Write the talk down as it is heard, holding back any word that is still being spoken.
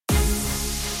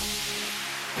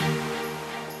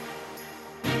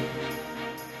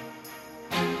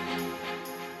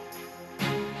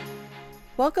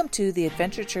Welcome to the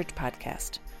Adventure Church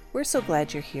podcast. We're so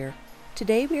glad you're here.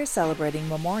 Today we are celebrating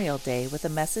Memorial Day with a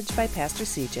message by Pastor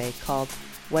CJ called,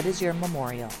 What is Your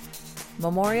Memorial?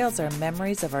 Memorials are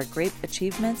memories of our great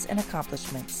achievements and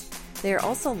accomplishments. They are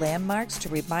also landmarks to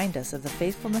remind us of the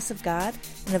faithfulness of God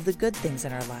and of the good things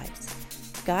in our lives.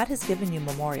 God has given you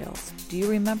memorials. Do you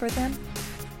remember them?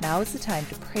 Now is the time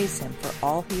to praise Him for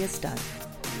all He has done.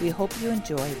 We hope you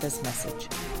enjoy this message.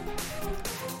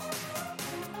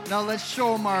 Now let's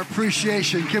show them our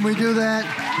appreciation. Can we do that?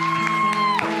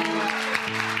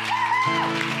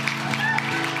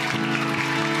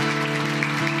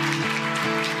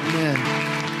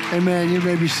 Amen. Amen. You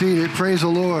may be seated. Praise the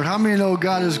Lord. How many know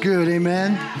God is good?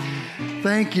 Amen.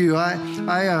 Thank you.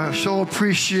 I so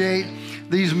appreciate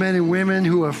these men and women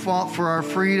who have fought for our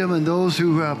freedom and those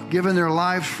who have given their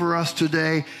lives for us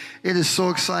today. It is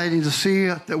so exciting to see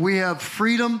that we have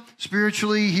freedom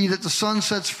spiritually. He that the Son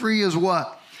sets free is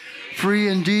what? Free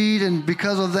indeed, and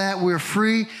because of that, we're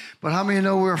free. But how many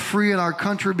know we're free in our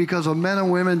country because of men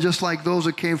and women just like those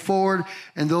that came forward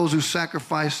and those who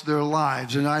sacrificed their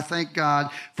lives? And I thank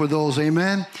God for those.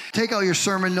 Amen. Take out your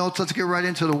sermon notes. Let's get right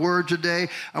into the Word today.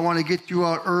 I want to get you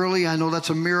out early. I know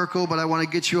that's a miracle, but I want to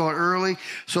get you out early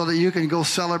so that you can go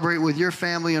celebrate with your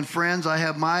family and friends. I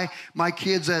have my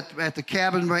kids at the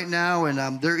cabin right now,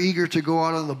 and they're eager to go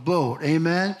out on the boat.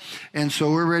 Amen. And so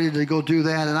we're ready to go do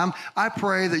that. And I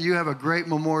pray that you have a great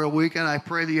Memorial Weekend. I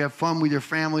pray that you have fun with your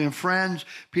family and friends,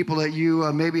 people that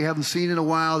you maybe haven't seen in a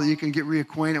while that you can get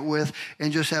reacquainted with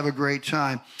and just have a great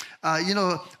time.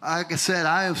 Like I said,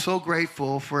 I am so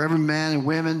grateful for every man and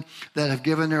women that have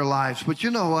given their lives. But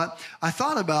you know what? I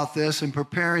thought about this in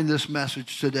preparing this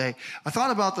message today. I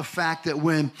thought about the fact that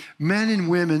when men and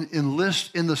women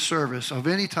enlist in the service of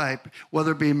any type,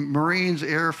 whether it be Marines,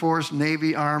 Air Force,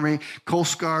 Navy, Army,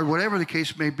 Coast Guard, whatever the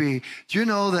case may be, do you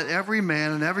know that every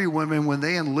man and every woman, when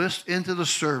they enlist into the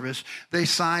service, they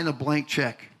sign a blank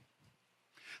check?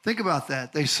 Think about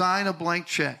that. They sign a blank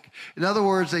check. In other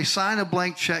words, they sign a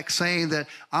blank check saying that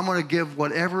I'm going to give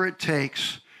whatever it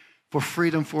takes for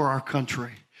freedom for our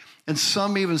country. And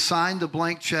some even signed a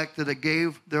blank check that it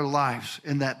gave their lives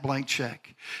in that blank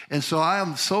check. And so I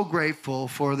am so grateful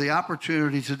for the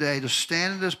opportunity today to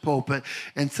stand in this pulpit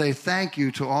and say thank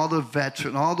you to all the vets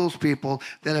and all those people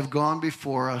that have gone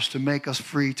before us to make us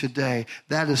free today.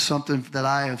 That is something that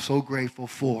I am so grateful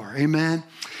for. Amen.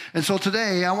 And so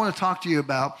today I want to talk to you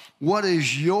about what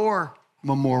is your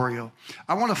memorial.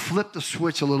 I want to flip the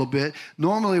switch a little bit.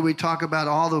 Normally we talk about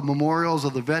all the memorials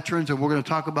of the veterans, and we're going to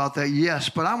talk about that, yes,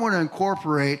 but I want to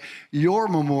incorporate your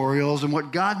memorials and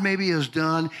what God maybe has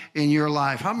done in your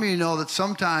life. How many know that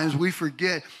sometimes we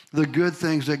forget the good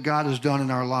things that God has done in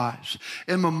our lives?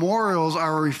 And memorials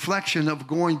are a reflection of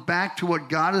going back to what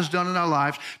God has done in our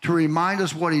lives to remind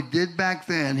us what He did back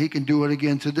then. He can do it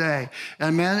again today.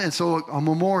 Amen? And so a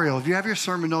memorial, if you have your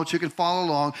sermon notes, you can follow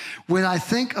along. When I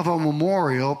think of a memorial,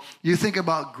 you think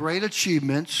about great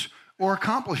achievements or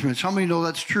accomplishments. How many know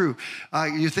that's true?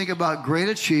 You think about great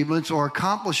achievements or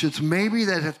accomplishments maybe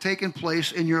that have taken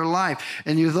place in your life.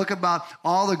 And you look about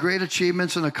all the great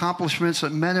achievements and accomplishments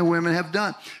that men and women have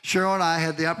done. Cheryl and I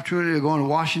had the opportunity to go to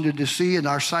Washington, D.C. in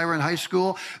our Siren High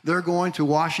School. They're going to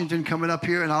Washington coming up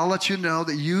here. And I'll let you know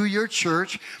that your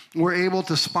church, were able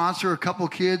to sponsor a couple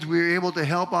kids. We were able to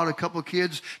help out a couple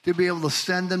kids to be able to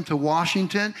send them to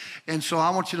Washington. And so I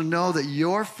want you to know that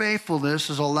your faithfulness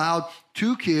has allowed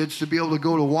 2 kids to be able to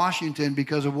go to Washington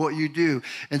because of what you do.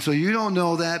 And so you don't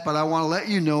know that, but I want to let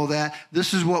you know that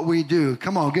this is what we do.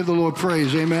 Come on, give the Lord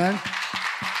praise. Amen.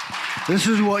 This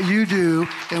is what you do,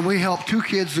 and we helped 2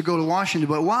 kids to go to Washington.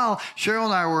 But while Cheryl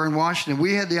and I were in Washington,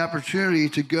 we had the opportunity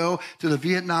to go to the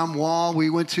Vietnam Wall.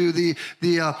 We went to the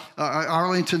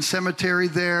Arlington Cemetery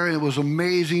there, and it was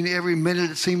amazing. Every minute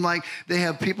it seemed like they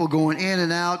have people going in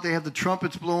and out. They have the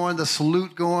trumpets blowing, the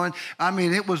salute going. I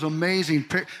mean, it was amazing.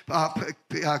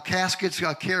 Caskets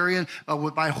carrying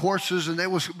by horses, and it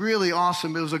was really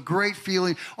awesome. It was a great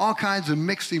feeling, all kinds of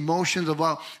mixed emotions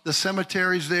about the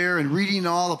cemeteries there and reading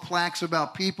all the plaques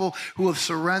about people who have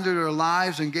surrendered their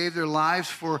lives and gave their lives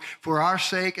for our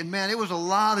sake. And man, it was a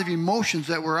lot of emotions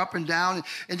that were up and down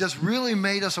and just really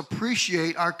made us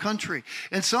appreciate our country.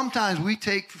 And sometimes we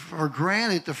take for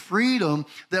granted the freedom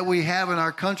that we have in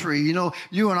our country. You know,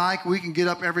 you and I, we can get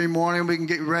up every morning, we can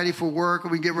get ready for work,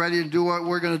 and we can get ready to do what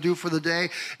we're going to do for the day.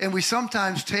 And we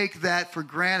sometimes take that for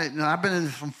granted. And I've been in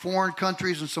some foreign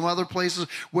countries and some other places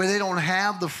where they don't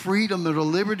have the freedom or the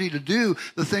liberty to do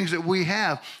the things that we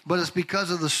have. But it's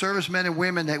because of the servicemen and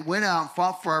women that went out and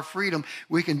fought for our freedom,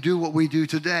 we can do what we do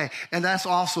today. And that's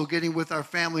also getting with our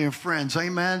family and friends.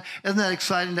 Amen? Isn't that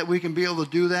exciting that we can be able to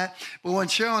do that? But when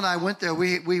Cheryl and I went there,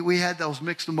 we had those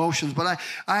mixed emotions. But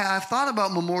I thought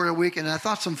about Memorial Weekend, and I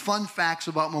thought some fun facts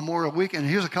about Memorial Weekend.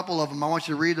 Here's a couple of them. I want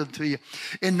you to read them to you.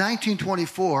 In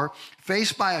 1924,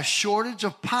 faced by a shortage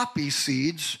of poppy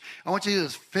seeds, I want you to do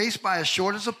this. Faced by a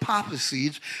shortage of poppy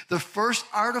seeds, the first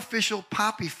artificial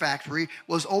poppy factory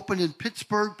was opened in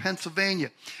Pittsburgh,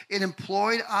 Pennsylvania. It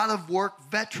employed out-of-work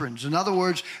veterans. In other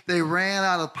words, they ran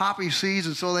out of poppy seeds,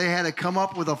 and so they had to come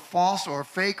up with a false or a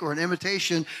fake or an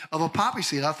imitation of a poppy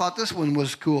seed. I thought this one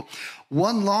was cool.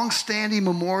 One long-standing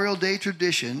Memorial Day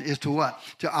tradition is to what?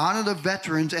 To honor the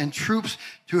veterans and troops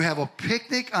to have a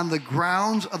picnic on the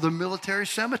grounds of the military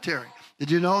cemetery.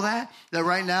 Did you know that? That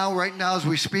right now as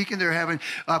we speak, they're having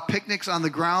picnics on the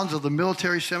grounds of the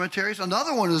military cemeteries.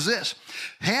 Another one is this.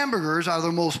 Hamburgers are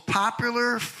the most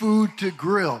popular food to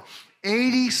grill.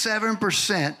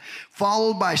 87%,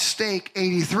 followed by steak,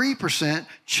 83%,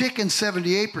 chicken,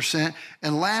 78%,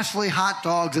 and lastly, hot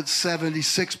dogs at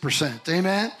 76%.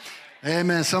 Amen?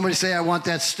 Amen. Somebody say, I want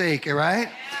that steak, all right?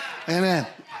 Yeah. Amen.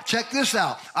 Check this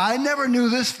out. I never knew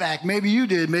this fact. Maybe you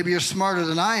did. Maybe you're smarter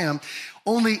than I am.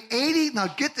 Now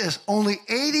get this, only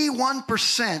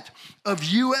 81% of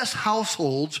U.S.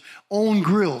 households own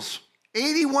grills.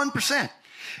 81%.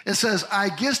 It says, I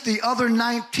guess the other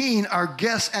 19 are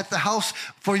guests at the house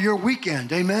for your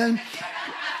weekend. Amen?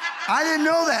 I didn't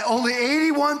know that. Only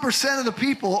 81% of the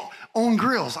people own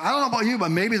grills. I don't know about you,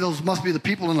 but maybe those must be the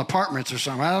people in apartments or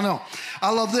something. I don't know.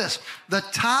 I love this. Let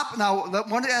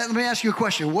me ask you a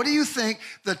question. What do you think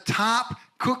the top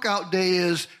cookout day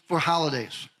is for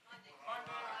holidays?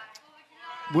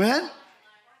 When?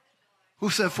 Who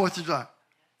said 4th of July?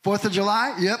 4th of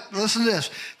July? Yep, listen to this.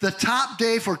 The top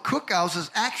day for cookouts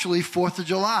is actually 4th of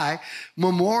July.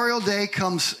 Memorial Day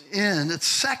comes in at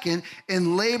second,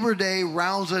 and Labor Day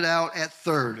rounds it out at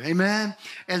third. Amen?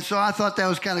 And so I thought that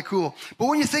was kind of cool. But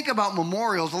when you think about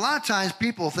memorials, a lot of times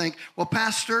people think, well,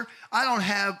 Pastor, I don't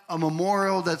have a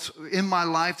memorial that's in my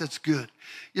life that's good.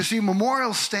 You see,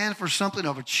 memorials stand for something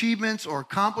of achievements or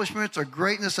accomplishments or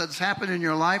greatness that's happened in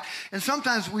your life. And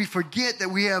sometimes we forget that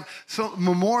we have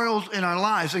memorials in our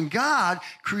lives. And God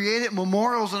created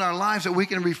memorials in our lives that we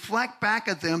can reflect back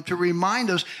at them to remind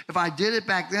us, if I did it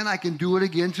back then, I can do it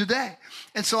again today.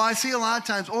 And so I see a lot of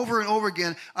times over and over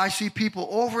again, I see people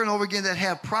over and over again that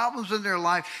have problems in their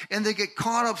life, and they get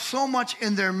caught up so much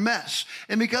in their mess.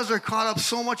 And because they're caught up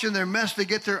so much in their mess, they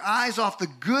get their eyes off the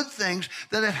good things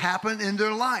that have happened in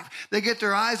their life. They get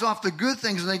their eyes off the good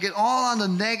things, and they get all on the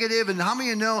negative. And how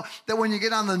many of you know that when you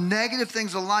get on the negative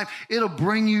things of life, it'll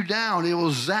bring you down. It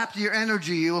will zap your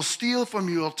energy. It will steal from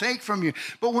you. It will take from you.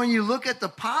 But when you look at the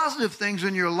positive things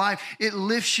in your life, it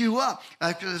lifts you up.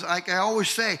 Like I always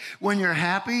say, when you're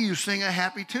happy, you sing a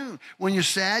happy tune. When you're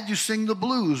sad, you sing the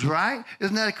blues, right?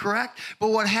 Isn't that correct? But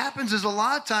what happens is a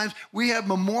lot of times we have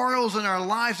memorials in our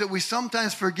lives that we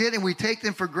sometimes forget, and we take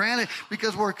them for granted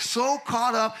because we're so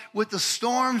caught up with the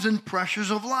storms and pressures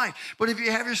of life. But if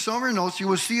you have your summer notes, you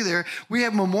will see there, we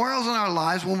have memorials in our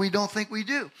lives when we don't think we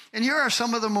do. And here are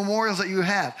some of the memorials that you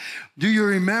have. Do you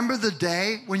remember the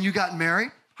day when you got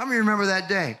married? How many remember that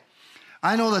day?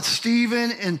 I know that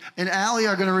Stephen and Allie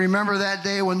are going to remember that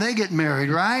day when they get married,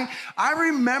 right? I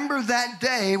remember that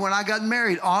day when I got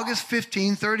married, August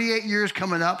 15, 38 years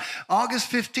coming up,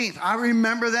 August 15th. I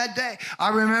remember that day. I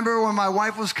remember when my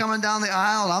wife was coming down the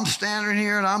aisle, and I'm standing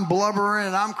here, and I'm blubbering,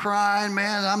 and I'm crying,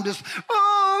 man, and I'm just,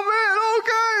 oh,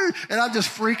 man, okay. And I'm just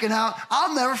freaking out.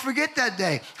 I'll never forget that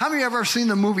day. How many of you ever seen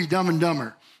the movie Dumb and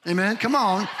Dumber? Amen? Come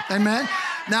on. Amen?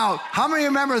 Now, how many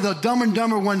remember the Dumb and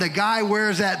Dumber when the guy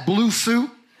wears that blue suit?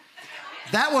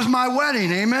 That was my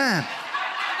wedding. Amen.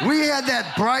 We had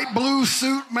that bright blue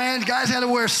suit, man. Guys had to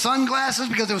wear sunglasses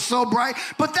because it was so bright.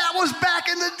 But that was back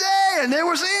in the day, and they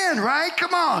was in, right?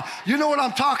 Come on. You know what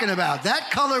I'm talking about.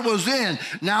 That color was in.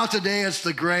 Now today it's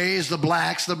the grays, the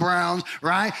blacks, the browns,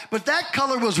 right? But that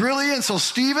color was really in. So,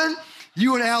 Stephen,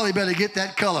 you and Allie better get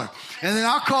that color. And then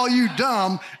I'll call you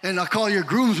dumb, and I'll call your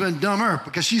groomsman dumber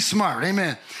because she's smart.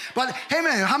 Amen. But, hey,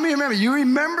 man, how many remember? You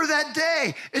remember that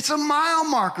day. It's a mile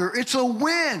marker. It's a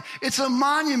win. It's a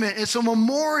monument. It's a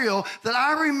memorial that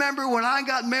I remember when I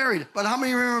got married. But how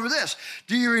many remember this?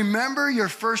 Do you remember your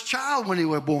first child when you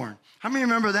were born? How many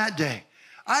remember that day?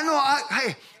 I know,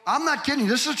 hey, I'm not kidding you.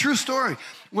 This is a true story.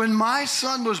 When my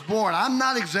son was born, I'm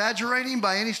not exaggerating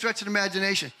by any stretch of the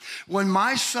imagination. When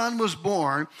my son was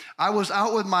born, I was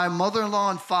out with my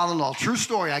mother-in-law and father-in-law. True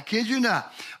story, I kid you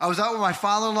not. I was out with my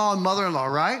father-in-law and mother-in-law,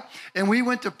 right? And we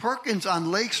went to Perkins on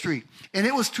Lake Street. And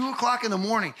it was 2 o'clock in the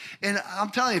morning. And I'm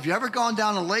telling you, if you've ever gone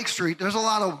down to Lake Street, there's a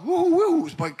lot of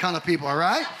woo-woos kind of people, all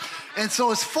right? And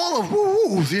so it's full of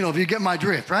woo-woos, if you get my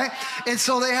drift, right? And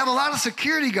so they have a lot of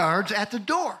security guards at the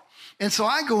door. And so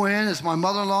I go in, it's my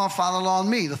mother-in-law, father-in-law, and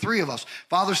me, the three of us.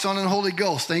 Father, Son, and Holy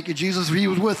Ghost. Thank you, Jesus, he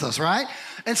was with us, right?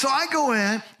 And so I go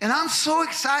in, and I'm so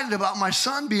excited about my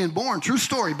son being born. True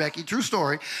story, Becky, true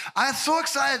story. I'm so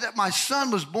excited that my son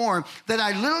was born that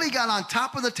I literally got on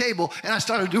top of the table, and I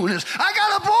started doing this. I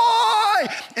got a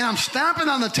boy! And I'm stomping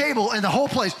on the table, and the whole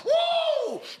place, woo!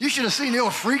 You should have seen, they were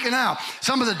freaking out.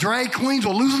 Some of the drag queens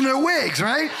were losing their wigs,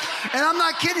 right? And I'm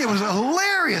not kidding. It was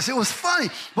hilarious. It was funny.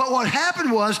 But what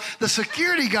happened was the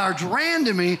security guards ran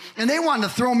to me, and they wanted to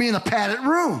throw me in a padded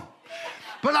room.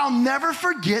 But I'll never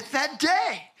forget that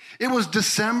day. It was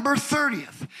December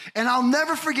 30th. And I'll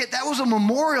never forget, that was a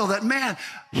memorial that, man,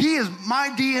 he is my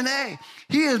DNA.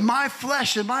 He is my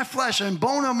flesh and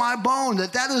bone of my bone,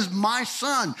 that is my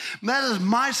son. That is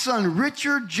my son,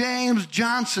 Richard James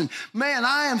Johnson. Man,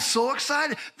 I am so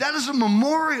excited. That is a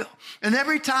memorial. And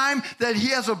every time that he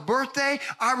has a birthday,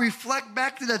 I reflect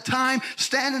back to the time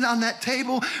standing on that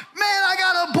table. Man, I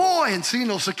got a boy. And seeing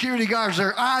those security guards,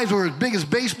 their eyes were as big as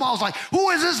baseballs, like,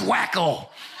 who is this wacko?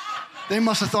 They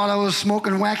must have thought I was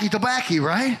smoking wacky tobacco,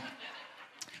 right?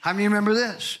 How many remember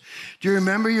this? Do you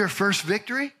remember your first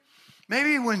victory?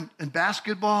 Maybe when in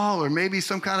basketball or maybe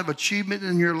some kind of achievement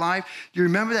in your life. Do you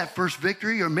remember that first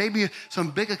victory or maybe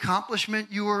some big accomplishment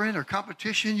you were in or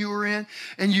competition you were in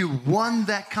and you won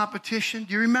that competition?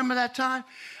 Do you remember that time?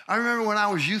 I remember when I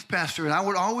was youth pastor and I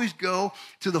would always go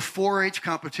to the 4-H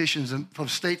competitions from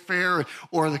State Fair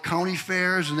or the county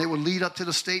fairs and they would lead up to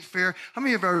the state fair. How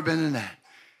many have ever been in that?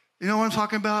 You know what I'm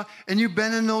talking about? And you've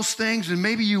been in those things, and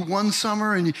maybe you won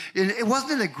summer, and it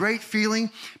wasn't a great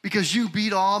feeling because you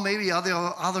beat maybe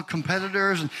other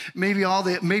competitors, and maybe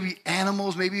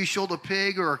animals. Maybe you showed a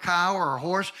pig or a cow or a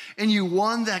horse, and you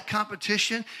won that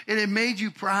competition, and it made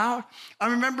you proud. I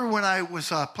remember when I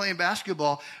was playing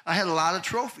basketball, I had a lot of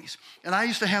trophies, and I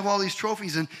used to have all these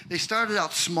trophies, and they started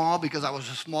out small because I was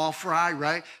a small fry,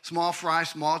 right? Small fry,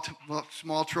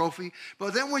 small trophy.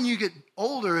 But then when you get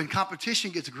older and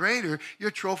competition gets greater,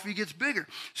 your trophy gets bigger.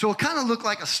 So it kind of looked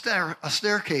like a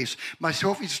staircase. My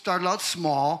trophies started out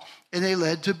small, and they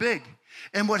led to big.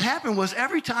 And what happened was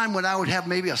every time when I would have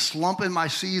maybe a slump in my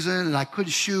season and I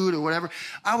couldn't shoot or whatever,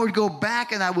 I would go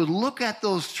back and I would look at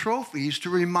those trophies to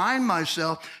remind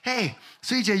myself, hey,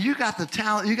 CJ, you got the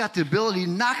talent, you got the ability,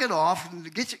 knock it off,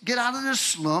 get out of this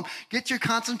slump, get your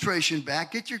concentration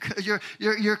back, get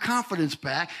your confidence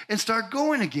back, and start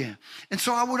going again. And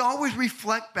so I would always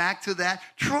reflect back to that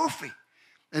trophy.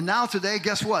 And now today,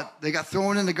 guess what? They got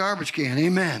thrown in the garbage can,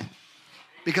 amen.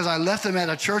 Because I left them at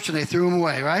a church and they threw them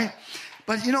away, right?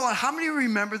 But you know what? How many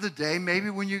remember the day maybe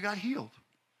when you got healed?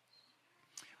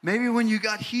 Maybe when you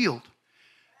got healed.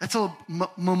 That's a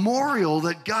memorial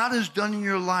that God has done in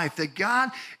your life, that God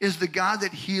is the God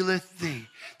that healeth thee,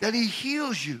 that he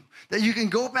heals you, that you can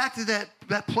go back to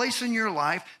that place in your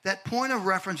life, that point of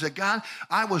reference that God,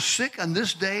 I was sick on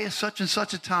this day at such and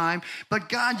such a time, but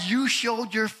God, you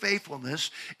showed your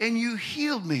faithfulness and you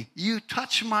healed me. You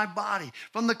touched my body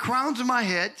from the crowns of my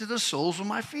head to the soles of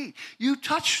my feet. You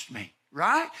touched me.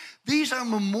 Right? These are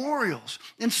memorials.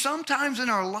 And sometimes in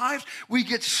our lives, we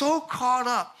get so caught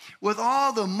up with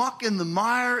all the muck and the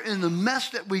mire and the mess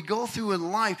that we go through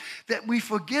in life that we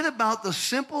forget about the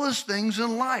simplest things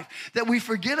in life, that we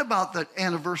forget about the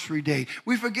anniversary date.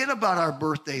 We forget about our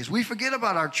birthdays. We forget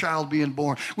about our child being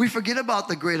born. We forget about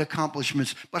the great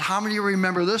accomplishments. But how many of you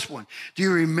remember this one? Do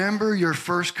you remember your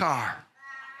first car?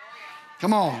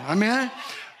 Come on, amen?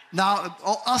 Now,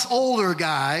 us older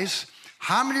guys,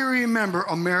 how many remember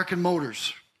American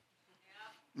Motors?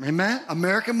 Amen?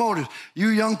 American Motors. You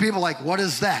young people like, what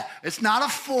is that? It's not a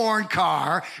foreign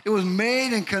car. It was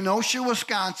made in Kenosha,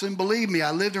 Wisconsin. Believe me,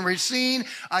 I lived in Racine.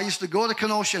 I used to go to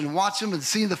Kenosha and watch them and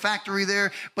see the factory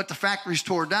there, but the factory's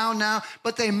tore down now.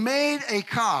 But they made a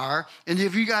car, and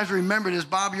if you guys remember this,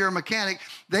 Bob, you're a mechanic,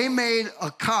 they made a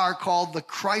car called the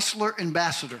Chrysler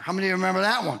Ambassador. How many of you remember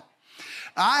that one?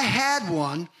 I had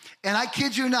one, and I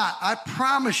kid you not, I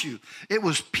promise you, it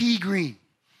was pea green.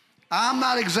 I'm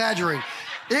not exaggerating.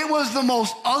 It was the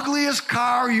most ugliest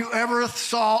car you ever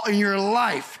saw in your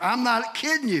life. I'm not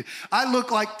kidding you. I looked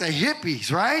like the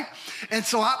hippies, right? And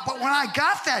so, but when I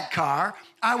got that car,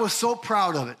 I was so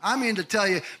proud of it. I mean to tell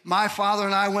you, my father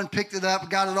and I went and picked it up,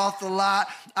 got it off the lot.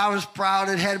 I was proud.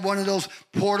 It had one of those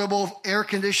portable air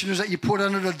conditioners that you put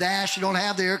under the dash. You don't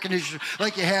have the air conditioner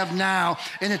like you have now.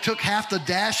 And it took half the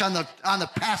dash on the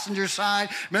passenger side.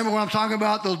 Remember what I'm talking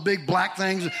about? Those big black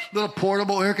things, little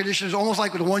portable air conditioners, almost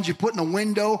like the ones you put in the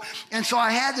window. And so I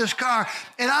had this car,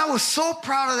 and I was so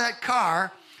proud of that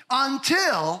car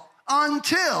until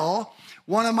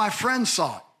one of my friends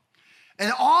saw it.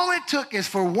 And all it took is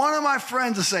for one of my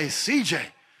friends to say, CJ,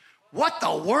 what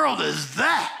the world is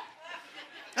that?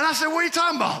 And I said, what are you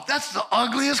talking about? That's the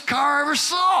ugliest car I ever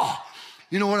saw.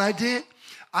 You know what I did?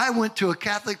 I went to a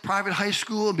Catholic private high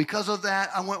school, and because of that,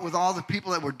 I went with all the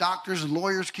people that were doctors and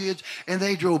lawyers' kids, and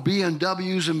they drove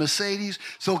BMWs and Mercedes.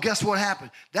 So guess what happened?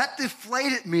 That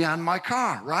deflated me on my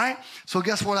car, right? So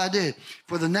guess what I did?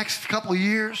 For the next couple of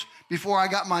years, before I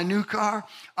got my new car,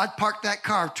 I'd park that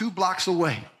car 2 blocks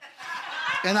away.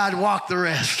 And I'd walk the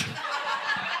rest.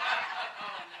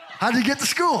 How'd you get to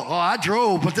school? Oh, I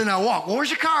drove, but then I walked. Well,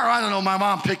 where's your car? I don't know. My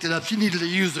mom picked it up. She needed to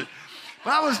use it.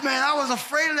 But I was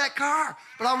afraid of that car.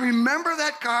 But I remember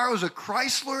that car. It was a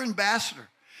Chrysler Ambassador.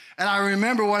 And I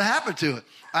remember what happened to it.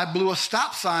 I blew a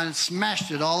stop sign and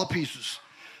smashed it all to pieces.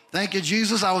 Thank you,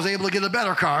 Jesus. I was able to get a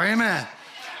better car. Amen.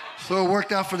 So it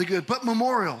worked out for the good. But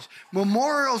memorials.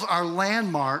 Memorials are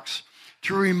landmarks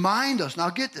to remind us,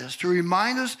 now get this, to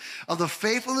remind us of the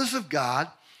faithfulness of God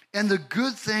and the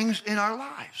good things in our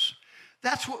lives.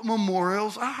 That's what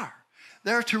memorials are.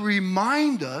 They're to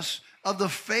remind us of the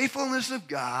faithfulness of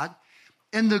God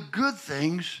and the good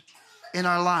things in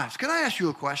our lives. Can I ask you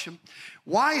a question?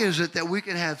 Why is it that we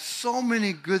can have so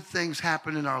many good things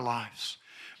happen in our lives?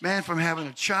 Man, from having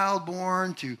a child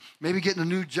born to maybe getting a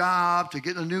new job, to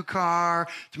getting a new car,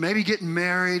 to maybe getting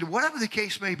married, whatever the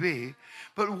case may be.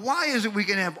 But why is it we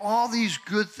can have all these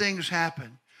good things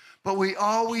happen, but we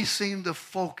always seem to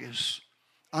focus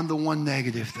on the one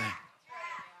negative thing?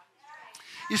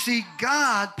 You see,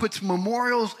 God puts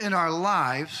memorials in our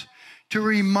lives to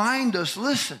remind us,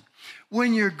 listen,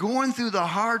 when you're going through the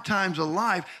hard times of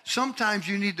life, sometimes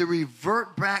you need to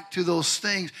revert back to those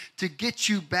things to get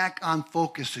you back on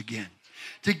focus again,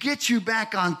 to get you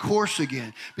back on course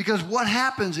again. Because what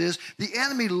happens is the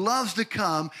enemy loves to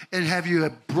come and have you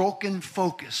have broken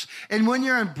focus. And when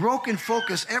you're in broken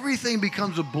focus, everything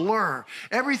becomes a blur.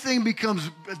 Everything becomes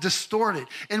distorted.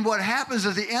 And what happens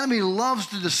is the enemy loves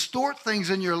to distort things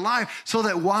in your life so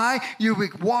that why? You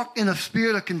walk in a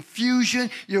spirit of confusion.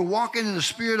 You're walking in the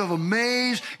spirit of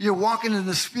amaze. You're walking in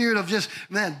the spirit of just,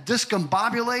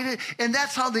 discombobulated. And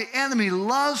that's how the enemy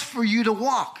loves for you to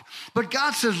walk. But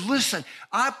God says, listen,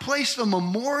 I place the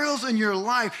memorials in your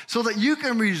life so that you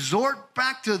can resort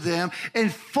back to them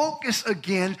and focus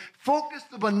again, focus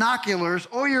the binoculars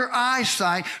or your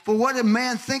eyesight for what a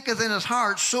man thinketh in his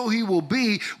heart, so he will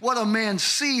be. What a man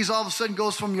sees all of a sudden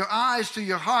goes from your eyes to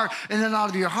your heart, and then out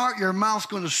of your heart, your mouth's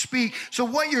going to speak. So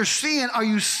what you're seeing, are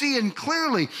you seeing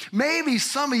clearly? Maybe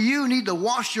some of you need to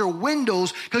wash your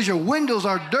windows because your windows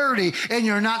are dirty and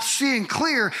you're not seeing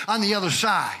clear on the other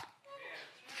side.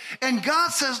 And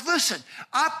God says, listen,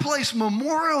 I place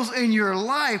memorials in your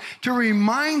life to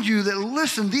remind you that,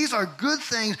 listen, these are good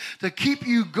things to keep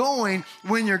you going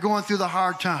when you're going through the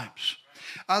hard times.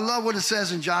 I love what it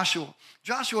says in Joshua.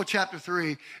 Joshua chapter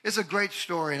 3, it's a great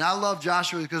story. And I love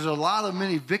Joshua because there's a lot of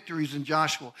many victories in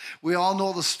Joshua. We all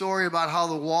know the story about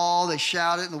how they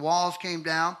shouted and the walls came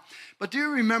down. But do you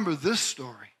remember this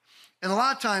story? And a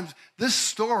lot of times, this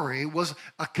story was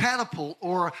a catapult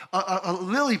or a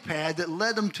lily pad that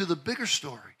led them to the bigger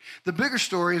story. The bigger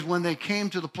story is when they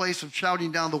came to the place of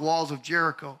shouting down the walls of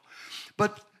Jericho.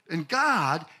 And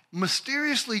God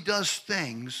mysteriously does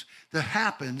things that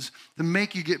happens to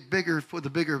make you get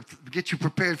you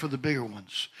prepared for the bigger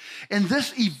ones. And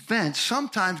this event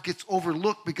sometimes gets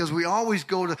overlooked because we always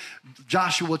go to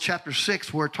Joshua chapter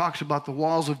 6 where it talks about the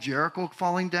walls of Jericho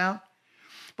falling down.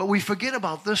 But we forget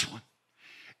about this one.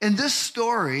 And this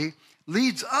story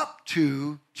leads up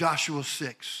to Joshua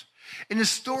 6. And the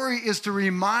story is to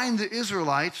remind the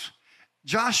Israelites,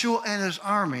 Joshua and his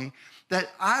army, that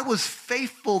I was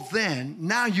faithful then.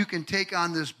 Now you can take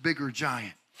on this bigger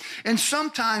giant. And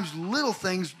sometimes little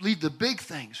things lead to big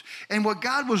things. And what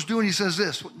God was doing, he says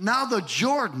this, now the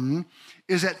Jordan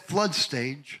is at flood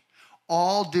stage,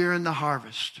 all during the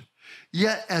harvest.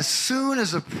 Yet as soon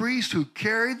as the priest who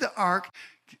carried the ark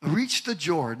reached the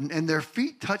Jordan and their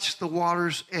feet touched the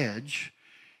water's edge,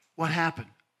 what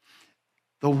happened?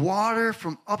 The water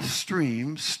from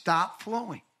upstream stopped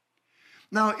flowing.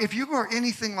 Now, if you are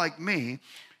anything like me,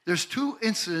 there's 2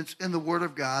 incidents in the Word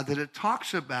of God that it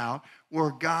talks about where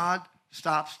God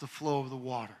stops the flow of the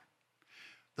water.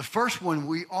 The first one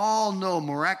we all know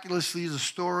miraculously is the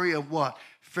story of what?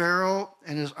 Pharaoh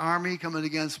and his army coming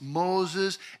against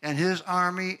Moses and his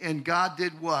army, and God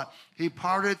did what? He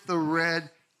parted the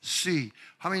Red Sea.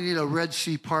 How many need a Red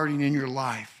Sea parting in your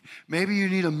life? Maybe you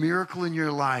need a miracle in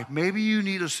your life. Maybe you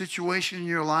need a situation in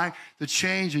your life to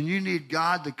change, and you need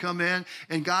God to come in,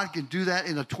 and God can do that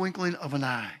in a twinkling of an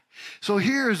eye. So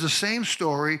here is the same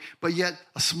story, but yet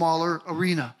a smaller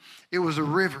arena. It was a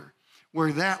river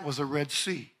where that was a Red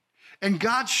Sea. And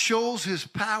God shows his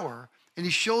power and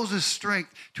he shows his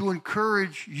strength to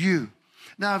encourage you.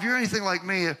 Now, if you're anything like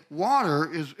me,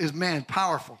 water is man,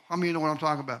 powerful. How many of you know what I'm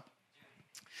talking about?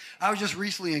 I was just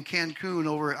recently in Cancun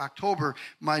over October.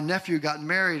 My nephew got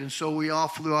married, and so we all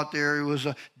flew out there. It was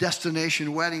a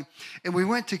destination wedding. And we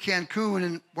went to Cancun,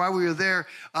 and while we were there,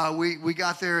 we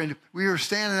got there, and we were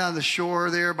standing on the shore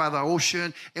there by the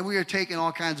ocean, and we were taking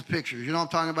all kinds of pictures. You know what I'm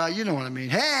talking about? You know what I mean.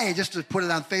 Hey, just to put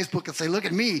it on Facebook and say, look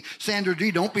at me, Sandra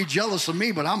D, don't be jealous of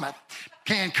me, but I'm at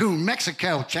Cancun,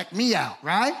 Mexico. Check me out,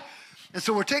 right? And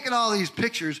so we're taking all these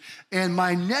pictures, and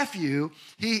my nephew,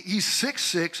 he's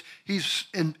 6'6", he's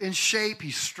in shape,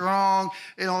 he's strong.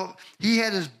 You know, he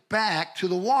had his back to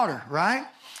the water, right?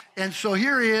 And so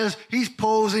here he is, he's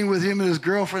posing with him and his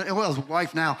girlfriend, well, his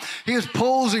wife now. He was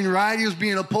posing, right? He was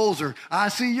being a poser. I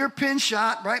see your pin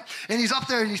shot, right? And he's up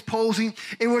there and he's posing,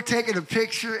 and we're taking a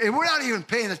picture, and we're not even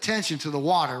paying attention to the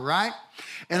water, right?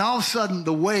 And all of a sudden,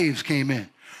 the waves came in.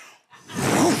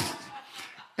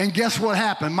 And guess what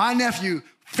happened? My nephew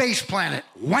face planted.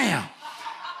 Wham!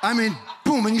 I mean,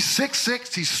 boom. And he's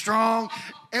 6'6", he's strong,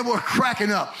 and we're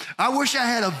cracking up. I wish I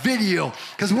had a video,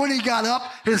 because when he got up,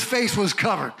 his face was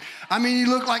covered. I mean, he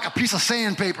looked like a piece of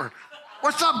sandpaper.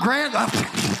 What's up, Grant?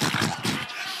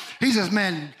 He says,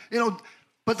 man, you know,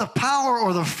 but the power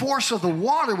or the force of the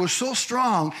water was so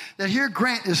strong that here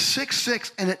Grant is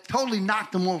 6'6", and it totally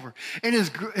knocked him over. And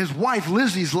his wife,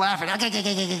 Lizzie's laughing.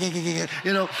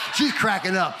 You know, she's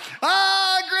cracking up.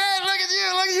 Ah, Grant, look at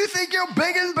you. Look at you. Think you're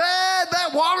big and bad. That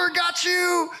water got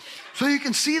you. So you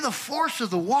can see the force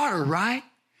of the water, right?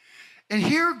 And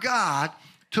here God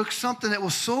took something that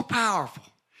was so powerful.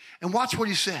 And watch what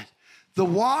he said. The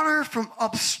water from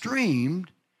upstream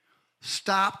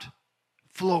stopped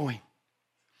flowing.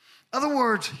 In other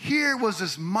words, here was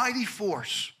this mighty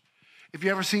force. If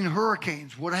you've ever seen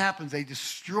hurricanes, what happens? They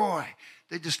destroy.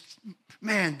 They just,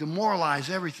 man, demoralize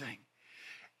everything.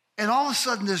 And all of a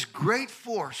sudden, this great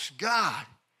force, God,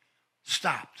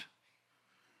 stopped.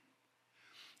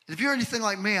 And if you're anything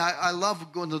like me, I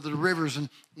love going to the rivers. And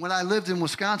when I lived in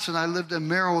Wisconsin, I lived in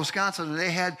Merrill, Wisconsin, and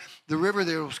they had the river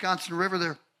there, Wisconsin River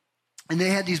there, and they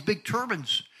had these big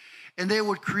turbines. And they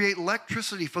would create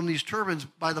electricity from these turbines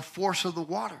by the force of the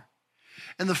water.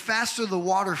 And the faster the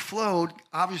water flowed,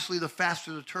 obviously the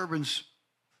faster the turbines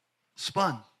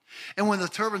spun. And when the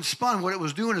turbine spun, what it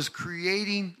was doing is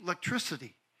creating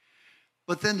electricity.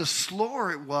 But then the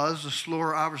slower it was, the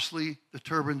slower obviously the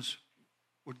turbines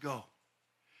would go.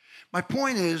 My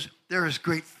point is, there is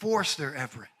great force there,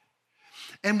 Everett.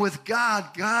 And with God,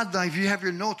 if you have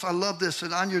your notes, I love this.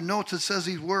 And on your notes, it says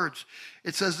these words.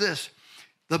 It says this: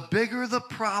 the bigger the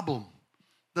problem,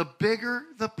 the bigger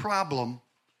the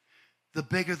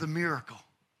miracle.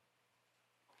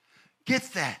 Get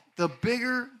that. The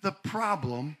bigger the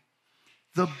problem,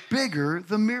 the bigger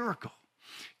the miracle.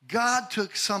 God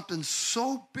took something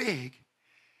so big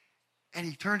and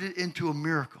he turned it into a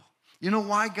miracle. You know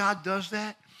why God does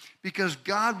that? Because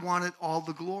God wanted all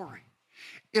the glory.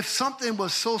 If something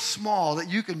was so small that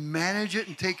you can manage it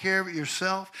and take care of it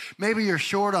yourself, maybe you're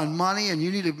short on money and you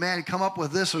need to come up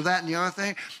with this or that and the other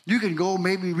thing, you can go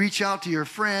maybe reach out to your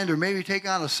friend or maybe take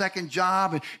on a second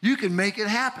job and you can make it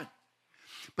happen.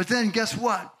 But then guess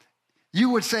what?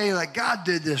 You would say that God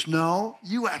did this. No,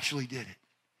 you actually did it.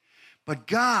 But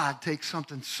God takes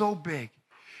something so big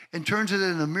and turns it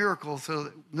into a miracle so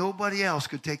that nobody else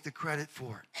could take the credit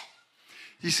for it.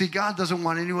 You see, God doesn't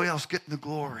want anyone else getting the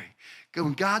glory.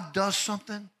 When God does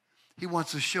something, he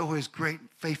wants to show his great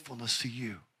faithfulness to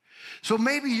you. So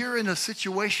maybe you're in a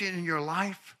situation in your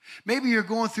life. Maybe you're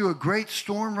going through a great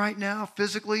storm right now,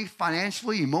 physically,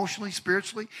 financially, emotionally,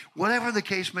 spiritually, whatever the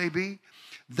case may be.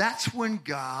 That's when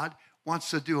God wants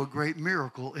to do a great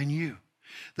miracle in you.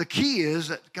 The key is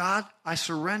that, God, I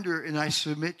surrender and I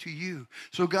submit to you.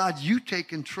 So, God, you take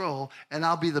control, and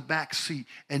I'll be the back seat,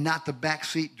 and not the back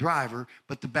seat driver,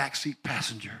 but the back seat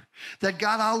passenger. That,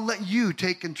 God, I'll let you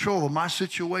take control of my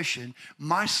situation,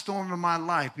 my storm of my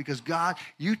life, because, God,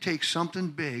 you take something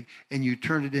big and you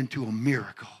turn it into a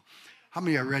miracle. How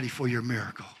many are ready for your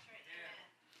miracle?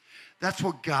 That's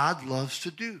what God loves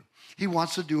to do. He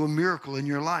wants to do a miracle in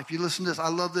your life. You listen to this. I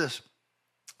love this.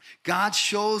 God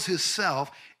shows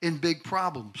himself in big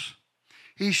problems.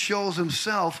 He shows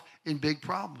himself in big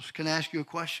problems. Can I ask you a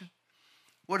question?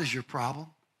 What is your problem?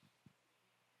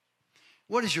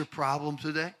 What is your problem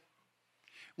today?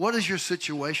 What is your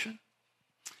situation?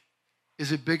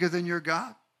 Is it bigger than your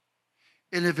God?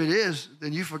 And if it is,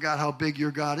 then you forgot how big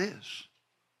your God is.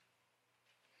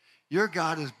 Your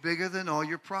God is bigger than all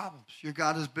your problems. Your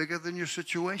God is bigger than your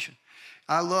situation.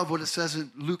 I love what it says in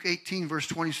Luke 18, verse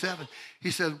 27.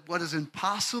 He said, what is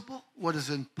impossible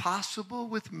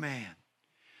with man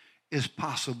is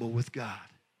possible with God.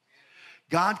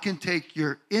 God can take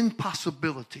your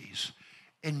impossibilities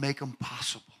and make them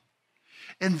possible.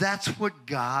 And that's what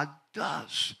God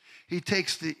does. He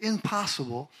takes the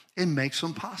impossible and makes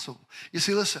them possible. You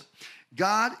see, listen,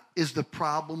 God is the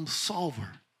problem solver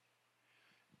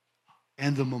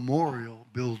and the memorial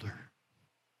builder.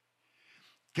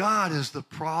 God is the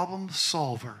problem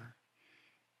solver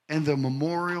and the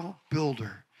memorial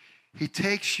builder. He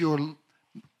takes your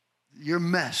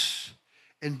mess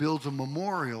and builds a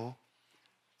memorial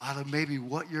out of maybe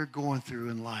what you're going through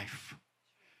in life.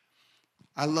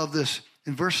 I love this.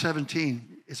 In verse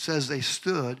 17, it says they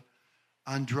stood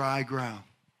on dry ground.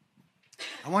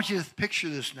 I want you to picture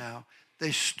this now.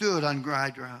 They stood on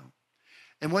dry ground.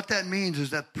 And what that means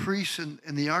is that priests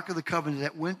in the Ark of the Covenant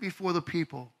that went before the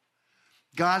people,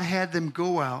 God had them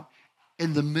go out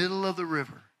in the middle of the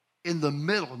river. In the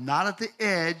middle, not at the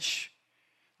edge,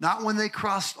 not when they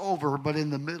crossed over, but in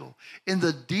the middle. In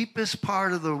the deepest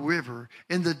part of the river,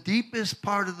 in the deepest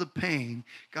part of the pain,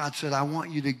 God said, I want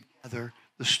you to gather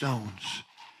the stones.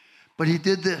 But he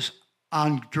did this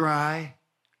on dry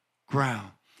ground.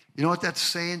 You know what that's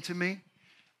saying to me?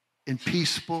 In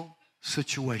peaceful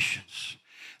situations,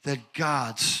 that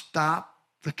God stopped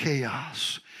the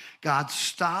chaos. God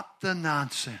stopped the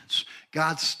nonsense.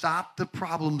 God stopped the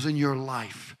problems in your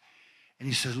life. And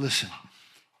he said, listen,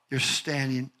 you're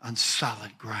standing on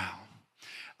solid ground.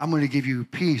 I'm going to give you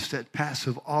peace that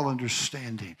passeth all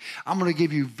understanding. I'm going to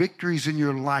give you victories in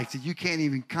your life that you can't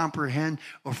even comprehend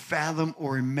or fathom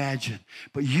or imagine.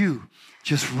 But you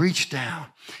just reach down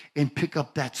and pick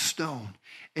up that stone.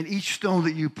 And each stone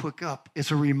that you pick up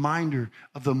is a reminder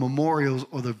of the memorials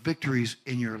or the victories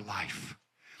in your life.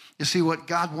 You see, what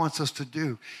God wants us to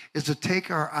do is to take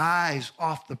our eyes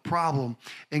off the problem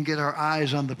and get our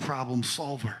eyes on the problem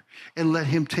solver and let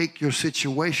him take your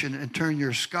situation and turn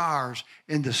your scars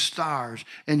into stars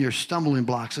and your stumbling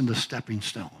blocks into stepping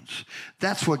stones.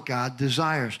 That's what God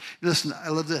desires. Listen, I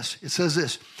love this. It says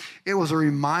this. It was a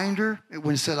reminder,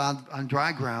 when it said on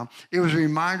dry ground, it was a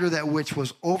reminder that which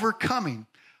was overcoming.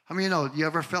 How many of you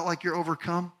ever felt like you're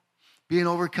overcome? Being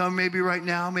overcome maybe right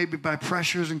now, maybe by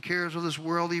pressures and cares of this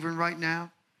world even right now.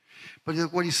 But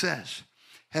what he says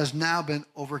has now been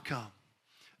overcome.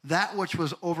 That which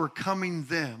was overcoming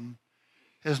them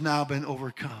has now been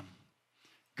overcome.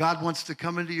 God wants to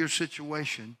come into your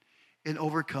situation and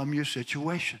overcome your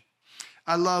situation.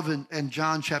 I love in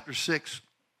John chapter 6,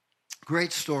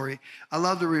 great story. I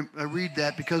love to read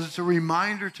that because it's a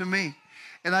reminder to me.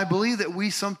 And I believe that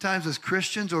we sometimes as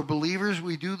Christians or believers,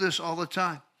 we do this all the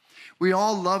time. We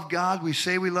all love God. We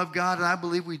say we love God, and I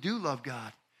believe we do love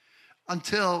God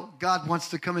until God wants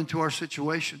to come into our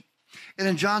situation. And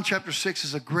in John chapter 6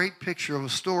 is a great picture of a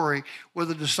story where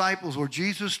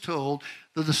Jesus told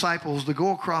the disciples to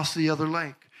go across the other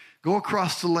lake. Go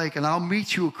across the lake, and I'll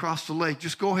meet you across the lake.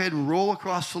 Just go ahead and roll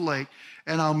across the lake,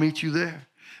 and I'll meet you there.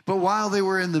 But while they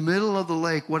were in the middle of the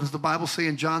lake, what does the Bible say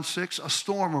in John 6? A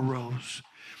storm arose.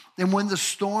 And when the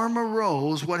storm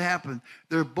arose, what happened?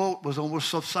 Their boat was almost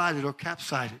subsided or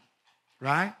capsized,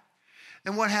 right?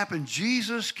 And what happened?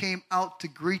 Jesus came out to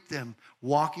greet them,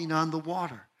 walking on the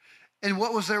water. And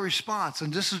what was their response?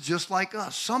 And this is just like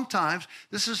us. Sometimes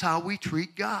this is how we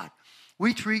treat God.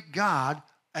 We treat God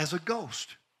as a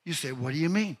ghost. You say, what do you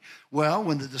mean? Well,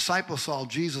 when the disciples saw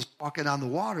Jesus walking on the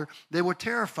water, they were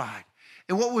terrified.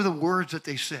 And what were the words that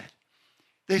they said?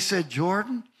 They said,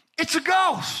 Jordan, it's a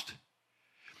ghost.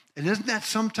 And isn't that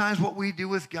sometimes what we do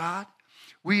with God?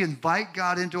 We invite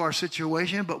God into our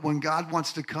situation, but when God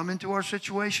wants to come into our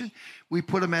situation, we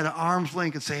put him at an arm's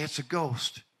length and say, it's a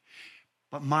ghost.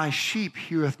 But my sheep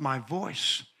heareth my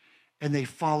voice, and they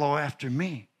follow after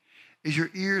me. Is your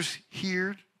ears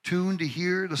tuned to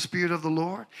hear the Spirit of the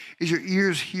Lord? Is your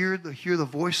ears hear the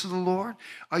voice of the Lord?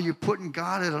 Are you putting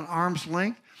God at an arm's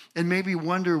length? And maybe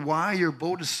wonder why your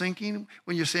boat is sinking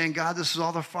when you're saying, God, this is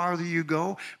all the farther you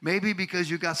go. Maybe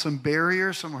because you got some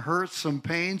barriers, some hurt, some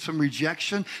pain, some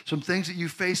rejection, some things that you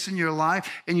face in your life.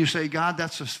 And you say, God,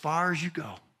 that's as far as you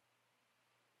go.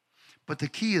 But the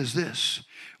key is this.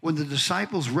 When the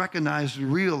disciples recognized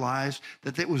and realized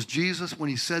that it was Jesus when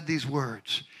he said these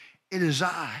words, "It is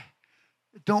I.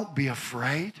 Don't be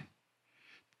afraid.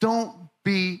 Don't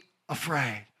be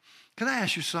afraid." Can I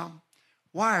ask you something?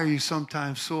 Why are you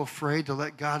sometimes so afraid to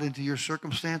let God into your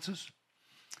circumstances?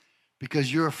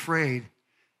 Because you're afraid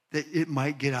that it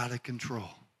might get out of control.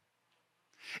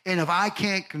 And if I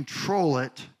can't control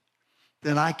it,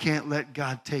 then I can't let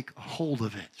God take a hold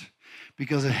of it,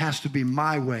 because it has to be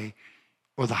my way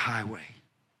or the highway.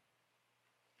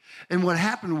 And what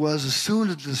happened was, as soon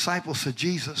as the disciples said,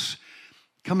 "Jesus,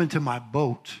 come into my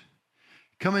boat,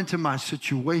 come into my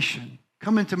situation,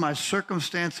 come into my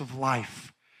circumstance of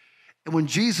life." And when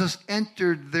Jesus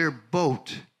entered their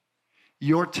boat,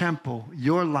 your temple,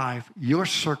 your life, your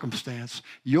circumstance,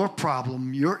 your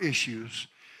problem, your issues,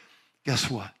 guess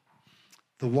what?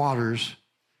 The waters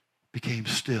became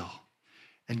still.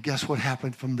 And guess what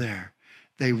happened from there?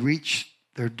 They reached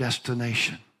their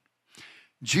destination.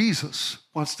 Jesus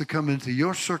wants to come into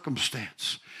your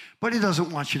circumstance, but he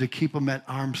doesn't want you to keep him at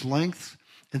arm's length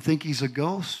and think he's a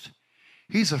ghost.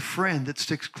 He's a friend that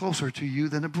sticks closer to you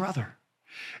than a brother.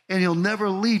 And he'll never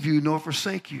leave you nor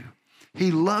forsake you. He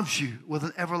loves you with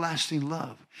an everlasting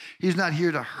love. He's not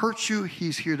here to hurt you.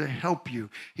 He's here to help you.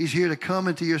 He's here to come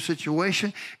into your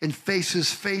situation and face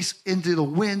his face into the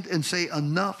wind and say,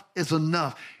 "Enough is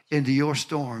enough," into your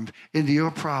storms, into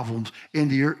your problems,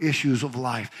 into your issues of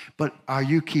life. But are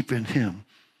you keeping him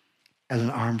at an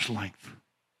arm's length?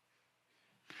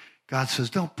 God says,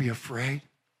 don't be afraid.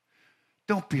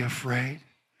 Don't be afraid.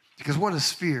 Because what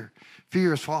is fear?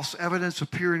 Fear is false evidence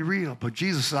appearing real. But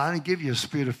Jesus said, "I didn't give you a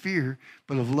spirit of fear,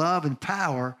 but of love and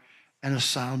power and a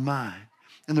sound mind."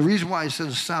 And the reason why he said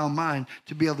a sound mind,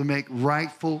 to be able to make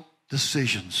rightful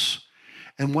decisions.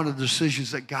 And one of the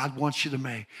decisions that God wants you to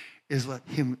make is let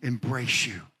him embrace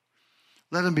you.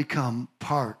 Let him become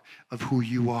part of who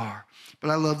you are.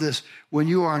 But I love this. When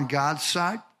you are on God's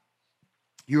side,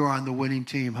 you are on the winning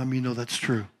team. How many of you know that's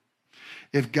true?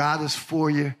 If God is for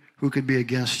you, who could be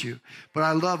against you? But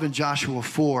I love in Joshua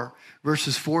 4,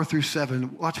 verses 4 through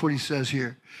 7. Watch what he says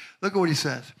here. Look at what he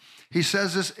says. He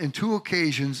says this in 2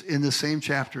 occasions in the same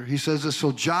chapter. He says this,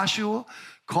 "So Joshua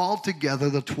called together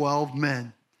the 12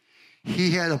 men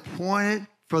he had appointed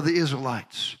for the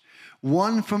Israelites,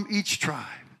 one from each tribe.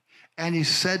 And he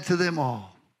said to them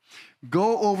all,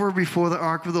 'Go over before the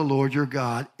ark of the Lord your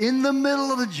God in the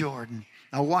middle of the Jordan.'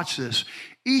 Now watch this.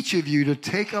 'Each of you to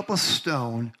take up a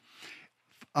stone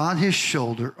on his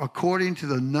shoulder according to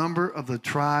the number of the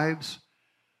tribes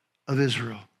of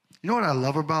Israel.'" You know what I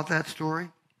love about that story?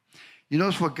 You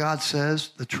notice what God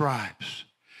says? The tribes.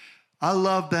 I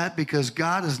love that because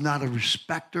God is not a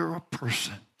respecter of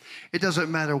person. It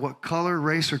doesn't matter what color,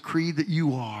 race, or creed that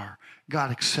you are.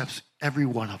 God accepts every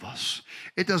one of us.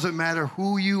 It doesn't matter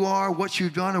who you are, what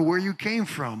you've done, or where you came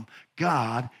from.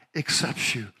 God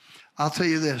accepts you. I'll tell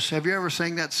you this. Have you ever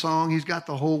sang that song, "He's Got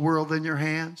the Whole World in Your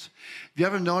Hands"? Have you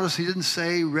ever noticed he didn't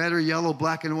say red or yellow,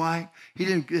 black and white? He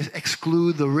didn't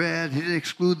exclude the red. He didn't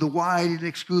exclude the white. He didn't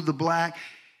exclude the black.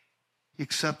 He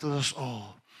accepted us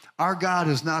all. Our God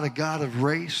is not a God of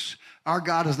race. Our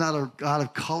God is not a God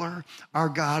of color. Our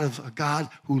God is a God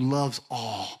who loves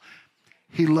all.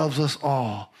 He loves us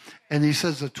all. And he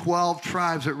says the 12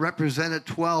 tribes that represented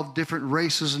 12 different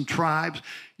races and tribes,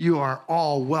 you are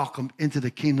all welcomed into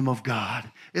the kingdom of God.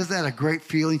 Isn't that a great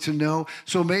feeling to know?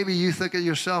 So maybe you think of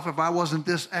yourself, if I wasn't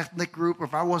this ethnic group, or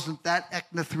if I wasn't that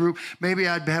ethnic group, maybe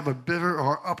I'd have a better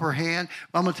or upper hand.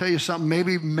 I'm going to tell you something.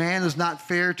 Maybe man is not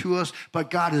fair to us, but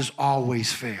God is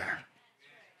always fair.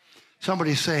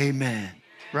 Somebody say amen,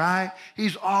 right?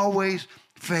 He's always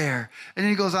fair. And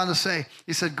then he goes on to say,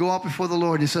 he said, "Go up before the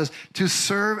Lord." He says, "To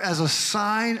serve as a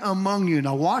sign among you."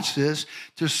 Now watch this.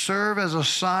 "To serve as a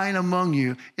sign among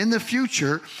you in the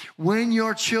future when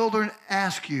your children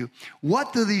ask you,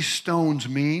 'What do these stones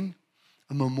mean?'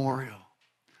 A memorial."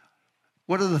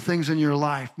 What are the things in your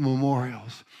life?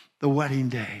 Memorials. The wedding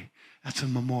day, that's a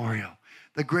memorial.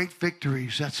 The great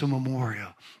victories, that's a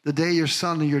memorial. The day your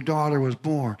son or your daughter was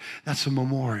born, that's a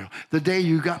memorial. The day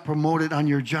you got promoted on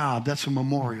your job, that's a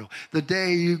memorial. The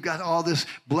day you got all this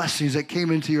blessings that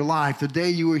came into your life, the day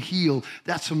you were healed,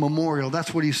 that's a memorial.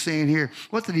 That's what he's saying here.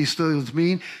 What do these stones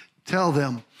mean? Tell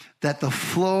them that the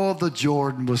flow of the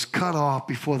Jordan was cut off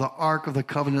before the ark of the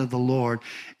covenant of the Lord.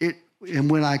 And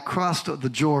when I crossed the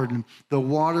Jordan, the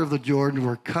water of the Jordan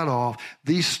were cut off.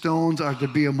 These stones are to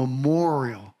be a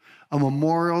memorial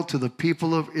to the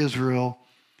people of Israel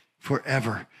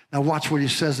forever. Now watch what he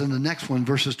says in the next one,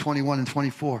 verses 21 and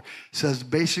 24. It says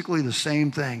basically the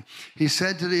same thing. He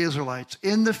said to the Israelites,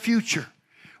 "In the future,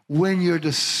 when your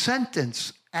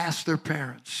descendants ask their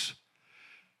parents,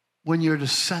 when your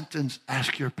descendants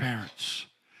ask your parents,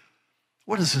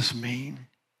 what does this mean?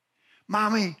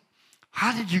 Mommy,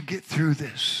 how did you get through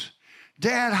this?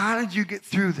 Dad, how did you get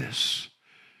through this?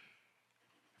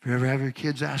 Have you ever had your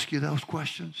kids ask you those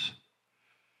questions?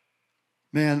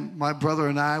 Man, my brother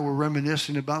and I were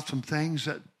reminiscing about some things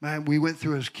that, man, we went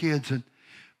through as kids. And,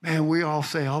 man, we all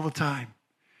say all the time,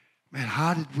 man,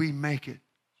 how did we make it?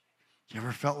 You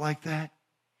ever felt like that?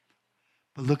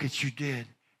 But look at you did.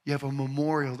 You have a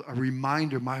memorial, a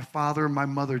reminder. My father and my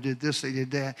mother did this, they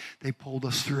did that. They pulled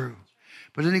us through.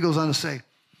 But then he goes on to say,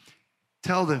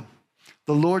 tell them,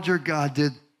 the Lord your God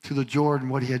did to the Jordan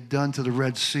what he had done to the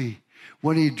Red Sea,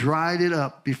 when he dried it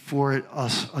up before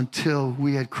us until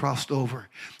we had crossed over.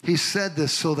 He said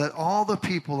this so that all the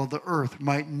people of the earth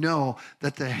might know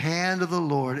that the hand of the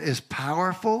Lord is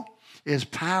powerful,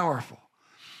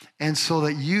 and so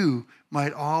that you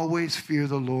might always fear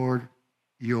the Lord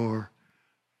your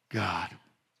God.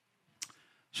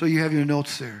 So you have your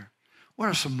notes there. What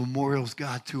are some memorials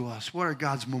God to us? What are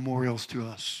God's memorials to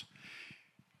us?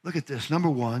 Look at this. Number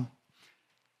one,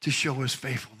 to show his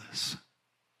faithfulness.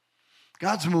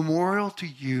 God's memorial to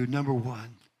you, number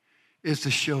one, is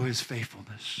to show his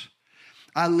faithfulness.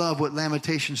 I love what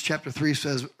Lamentations chapter 3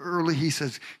 says. Early he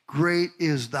says, great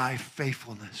is thy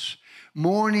faithfulness.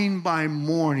 Morning by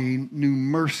morning, new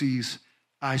mercies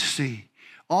I see.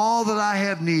 All that I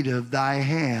have need of, thy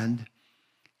hand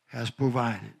has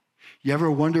provided. You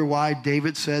ever wonder why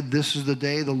David said, this is the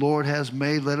day the Lord has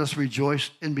made, let us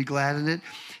rejoice and be glad in it?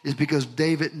 Is because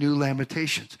David knew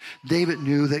Lamentations. David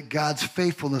knew that God's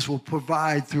faithfulness will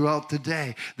provide throughout the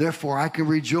day. Therefore, I can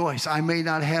rejoice. I may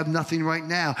not have nothing right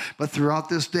now, but throughout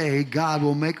this day, God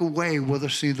will make a way where there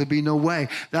seems to be no way.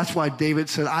 That's why David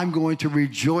said, I'm going to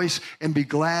rejoice and be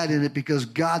glad in it because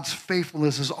God's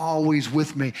faithfulness is always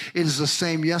with me. It is the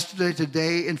same yesterday,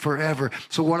 today, and forever.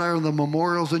 So what are the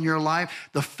memorials in your life?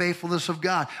 The faithfulness of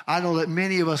God. I know that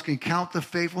many of us can count the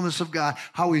faithfulness of God,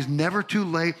 how he's never too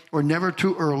late or never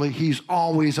too early. He's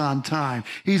always on time.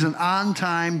 He's an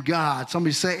on-time God.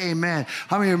 Somebody say amen.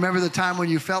 How many remember the time when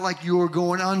you felt like you were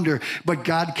going under, but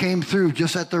God came through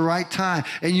just at the right time,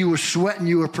 and you were sweating,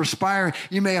 you were perspiring.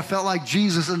 You may have felt like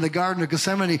Jesus in the Garden of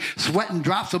Gethsemane, sweating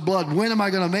drops of blood. When am I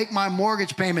going to make my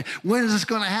mortgage payment? When is this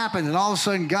going to happen? And all of a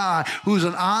sudden, God, who's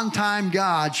an on-time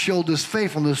God, showed his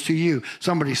faithfulness to you.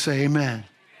 Somebody say amen.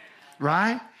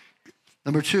 Right?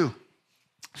 Number two,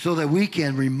 so that we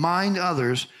can remind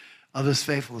others of his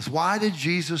faithfulness. Why did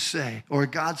Jesus say, or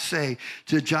God say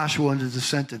to Joshua and his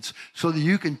descendants? So that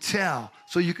you can tell,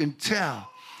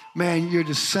 man, your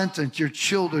descendants, your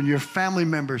children, your family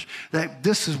members, that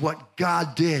this is what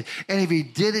God did. And if he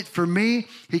did it for me,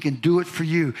 he can do it for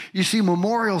you. You see,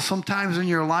 memorials sometimes in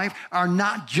your life are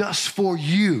not just for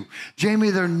you.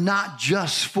 Jamie, they're not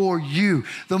just for you.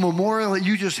 The memorial that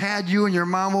you just had, you and your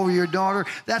mom over your daughter,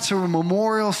 that's a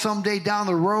memorial someday down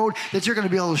the road that you're going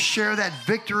to be able to share that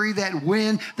victory, that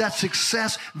win, that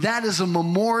success. That is a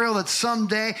memorial that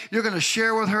someday you're going to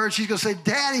share with her. She's going to say,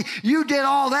 Daddy, you did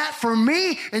all that for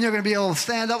me. And you're going to be able to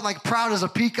stand up like proud as a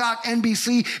peacock,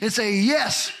 NBC, and say,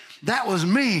 yes, that was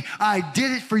me. I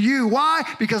did it for you. Why?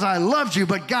 Because I loved you,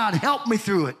 but God helped me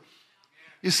through it.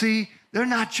 You see, they're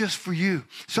not just for you.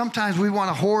 Sometimes we want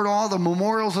to hoard all the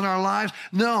memorials in our lives.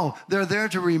 No, they're there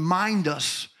to remind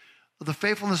us of the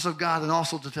faithfulness of God and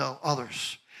also to tell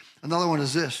others. Another one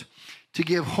is this, to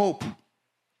give hope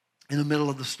in the middle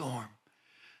of the storm.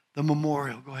 The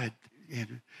memorial, go ahead,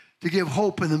 Andrew. To give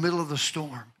hope in the middle of the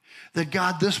storm. That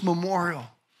God, this memorial,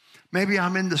 maybe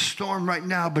I'm in the storm right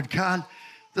now, but God,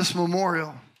 this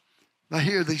memorial, I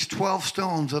hear these 12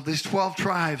 stones of these 12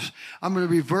 tribes. I'm going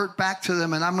to revert back to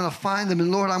them, and I'm going to find them,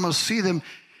 and Lord, I'm going to see them.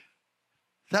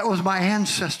 That was my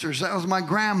ancestors. That was my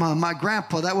grandma, my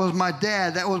grandpa. That was my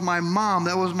dad. That was my mom.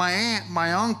 That was my aunt,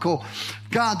 my uncle.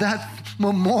 God, that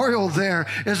memorial there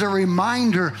is a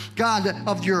reminder, God,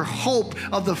 of your hope,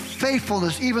 of the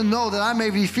faithfulness, even though that I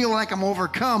maybe feel like I'm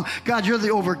overcome. God, you're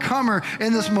the overcomer,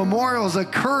 and this memorial has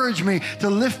encouraged me to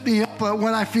lift me up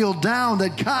when I feel down,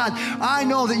 that God, I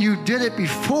know that you did it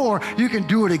before. You can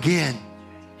do it again.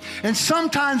 And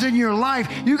sometimes in your life,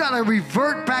 you got to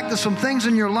revert back to some things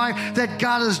in your life that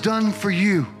God has done for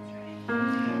you.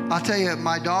 I'll tell you,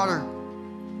 my daughter,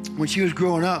 when she was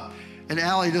growing up, and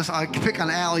Allie, I pick on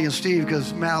Allie and Steve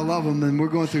because, man, I love them, and we're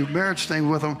going through marriage thing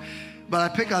with them. But I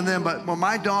pick on them. But when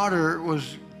my daughter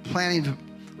was planning to,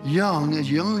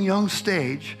 young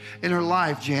stage in her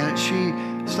life, Janet, she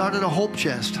started a hope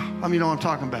chest. How many know what I'm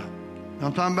talking about? You know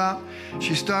what I'm talking about?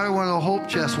 She started one of the hope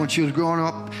chests when she was growing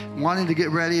up, wanting to get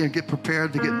ready and get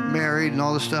prepared to get married and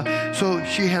all this stuff. So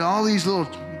she had all these little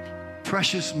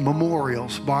precious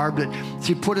memorials, Barb, that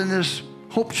she put in this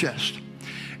hope chest.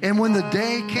 And when the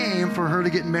day came for her to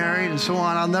get married and so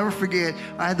on, I'll never forget,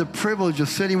 I had the privilege of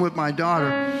sitting with my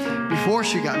daughter before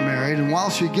she got married. And while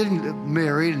she was getting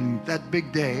married and that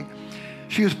big day,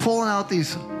 she was pulling out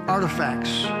these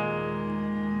artifacts.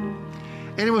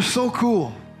 And it was so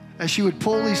cool. As she would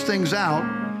pull these things out,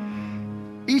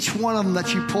 each one of them that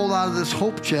she pulled out of this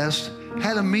hope chest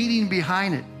had a meaning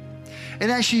behind it.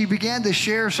 And as she began to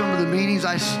share some of the meanings,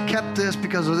 I kept this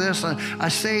because of this, and I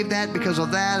saved that because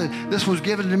of that, and this was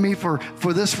given to me for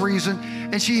this reason.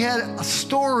 And she had a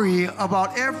story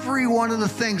about every one of the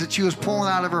things that she was pulling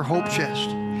out of her hope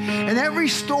chest. And every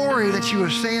story that she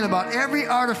was saying about every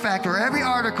artifact or every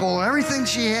article or everything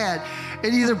she had,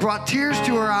 it either brought tears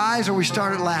to her eyes or we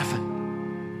started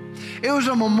laughing. It was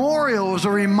a memorial. It was a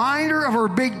reminder of her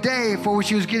big day for when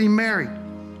she was getting married.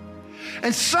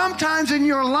 And sometimes in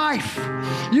your life,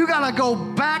 you got to go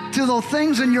back to the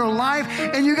things in your life,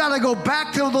 and you got to go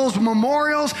back to those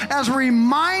memorials as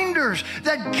reminders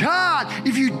that God,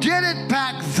 if you did it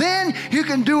back then, you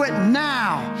can do it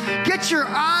now. Get your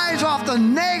eyes off the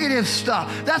negative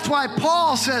stuff. That's why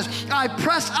Paul says, I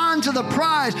press on to the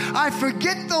prize. I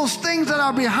forget those things that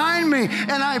are behind me,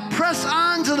 and I press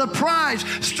on to the prize,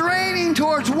 straining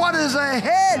towards what is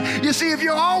ahead. You see, if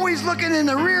you're always looking in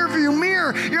the rearview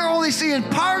mirror, you're only seeing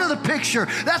part of the picture.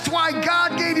 That's why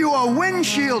God gave you a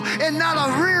windshield and not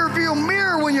a rear view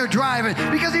mirror when you're driving,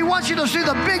 because he wants you to see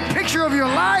the big picture of your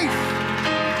life.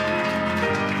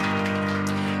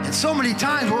 And so many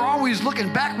times we're always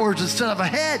looking backwards instead of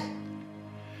ahead.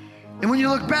 And when you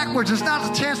look backwards, it's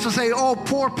not a chance to say, oh,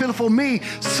 poor pitiful me.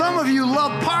 Some of you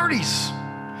love parties.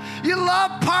 You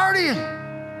love partying.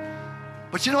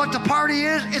 But you know what the party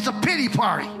is? It's a pity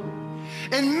party.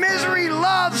 And misery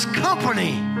loves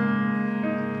company.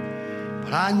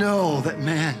 But I know that,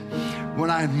 man, when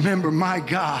I remember my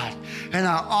God and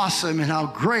how awesome and how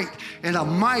great and how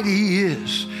mighty he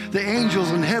is, the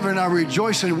angels in heaven are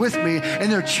rejoicing with me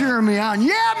and they're cheering me on.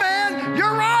 Yeah, man,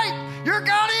 you're right. Your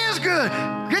God is good.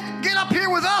 Get up here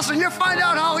with us and you'll find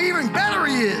out how even better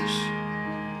he is.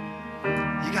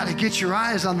 You got to get your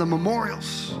eyes on the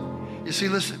memorials. You see,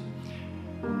 listen,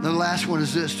 the last one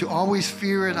is this: to always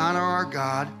fear and honor our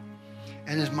God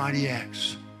and his mighty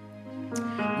acts.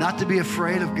 Not to be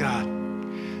afraid of God.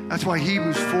 That's why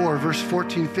Hebrews 4, verse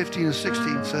 14, 15, and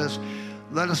 16 says,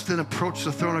 let us then approach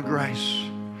the throne of grace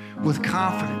with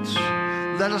confidence.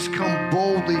 Let us come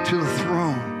boldly to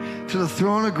the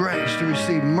throne of grace to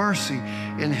receive mercy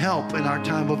and help in our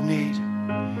time of need.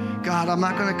 God, I'm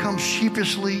not going to come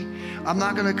sheepishly. I'm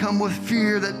not going to come with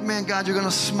fear that, man, God, you're going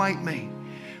to smite me.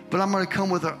 But I'm going to come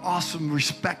with an awesome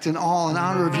respect and awe and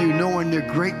honor of you, knowing your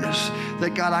greatness,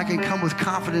 that, God, I can come with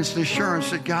confidence and assurance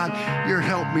that, God, you'll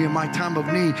help me in my time of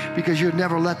need, because you'll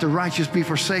never let the righteous be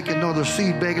forsaken, nor the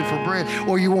seed begging for bread,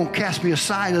 or you won't cast me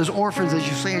aside as orphans, as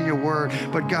you say in your word.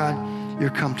 But, God,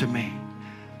 you'll come to me.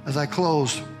 As I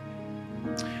close,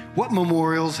 what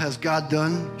memorials has God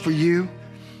done for you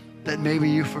that maybe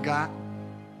you forgot?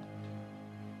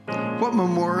 What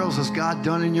memorials has God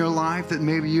done in your life that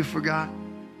maybe you forgot?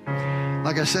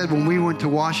 Like I said, when we went to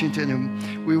Washington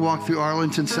and we walked through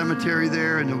Arlington Cemetery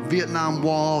there and the Vietnam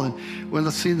Wall, and when I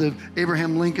see the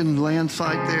Abraham Lincoln land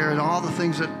site there and all the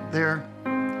things that there,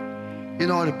 you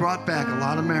know, it brought back a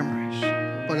lot of memories.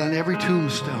 But on every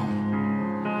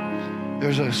tombstone,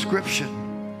 there's a description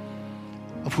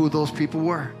of who those people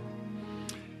were.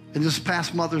 And this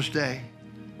past Mother's Day,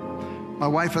 my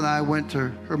wife and I went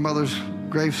to her mother's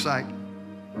gravesite.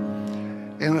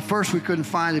 And at first we couldn't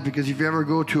find it, because if you ever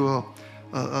go to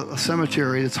a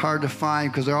cemetery, it's hard to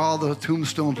find because all the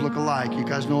tombstones look alike. You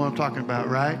guys know what I'm talking about,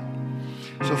 right?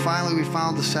 So finally we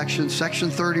found the section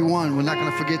 31. We're not going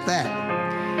to forget that.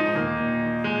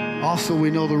 Also, we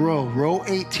know the row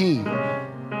 18.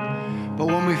 But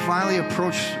when we finally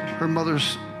approached her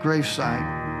mother's gravesite,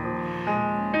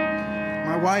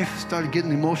 my wife started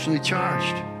getting emotionally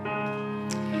charged.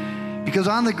 Because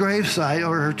on the gravesite,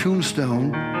 or her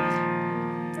tombstone,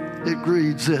 it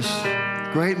reads this: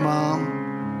 great mom,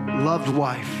 loved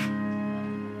wife.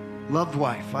 Loved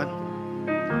wife.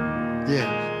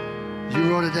 You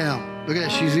wrote it down. Look at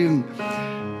that. She's even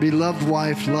beloved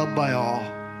wife, loved by all.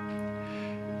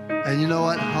 And you know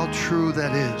what? How true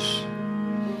that is.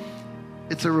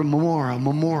 It's a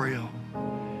memorial.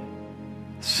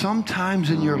 Sometimes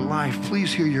in your life,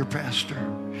 please hear your pastor.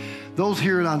 Those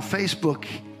hear it on Facebook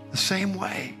the same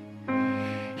way.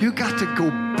 You got to go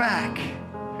back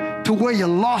to where you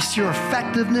lost your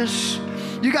effectiveness.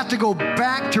 You got to go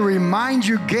back to remind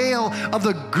you, Gail, of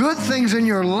the good things in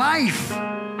your life.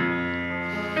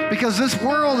 Because this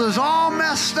world is all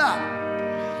messed up.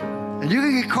 And you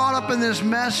can get caught up in this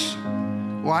mess,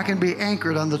 where I can be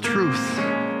anchored on the truth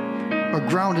or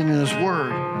grounded in His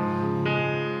Word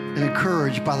and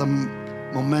encouraged by the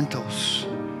mementos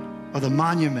or the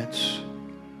monuments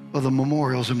or the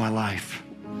memorials in my life.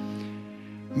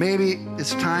 Maybe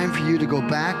it's time for you to go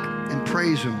back and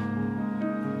praise Him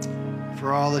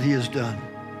for all that He has done.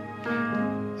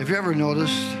 Have you ever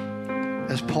noticed,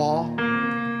 as Paul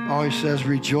always says,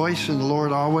 rejoice in the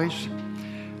Lord always?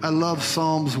 I love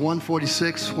Psalms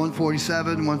 146,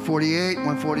 147, 148,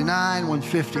 149,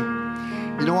 150.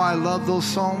 You know why I love those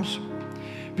Psalms?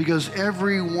 Because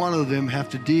every one of them have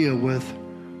to deal with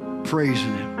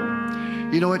praising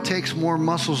Him. You know, it takes more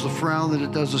muscles to frown than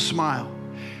it does to smile.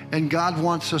 And God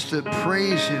wants us to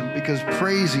praise Him because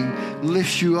praising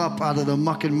lifts you up out of the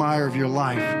muck and mire of your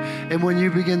life. And when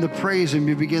you begin to praise Him,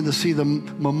 you begin to see the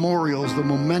memorials, the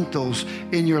mementos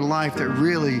in your life that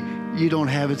really you don't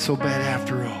have it so bad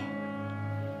after all.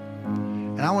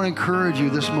 And I want to encourage you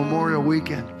this Memorial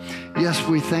Weekend. Yes,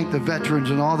 we thank the veterans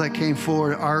and all that came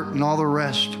forward, Art and all the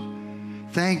rest.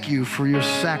 Thank you for your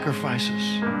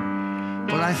sacrifices.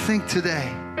 But I think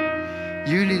today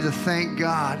you need to thank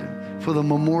God for the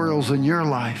memorials in your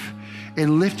life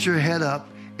and lift your head up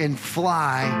and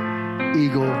fly,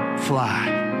 eagle, fly.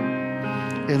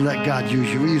 And let God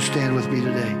use you. Will you stand with me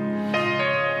today?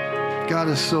 God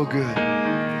is so good.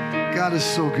 God is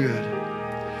so good.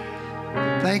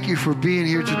 Thank you for being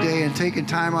here today and taking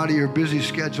time out of your busy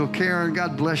schedule. Karen,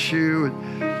 God bless you.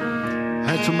 And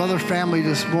I had some other family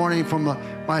this morning from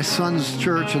my son's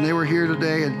church, and they were here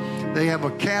today, and they have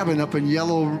a cabin up in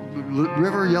Yellow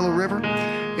River,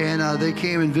 and they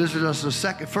came and visited us the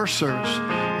first service.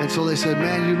 And so they said,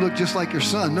 man, you look just like your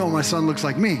son. No, my son looks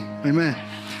like me. Amen.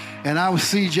 And I was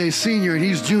CJ Senior, and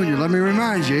he's Junior. Let me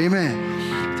remind you.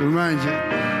 Amen. To remind you.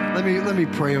 Let me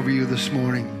pray over you this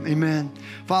morning. Amen.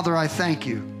 Father, I thank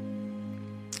you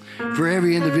for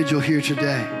every individual here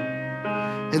today.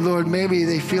 And Lord, maybe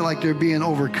they feel like they're being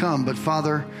overcome, but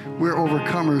Father, we're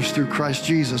overcomers through Christ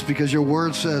Jesus because your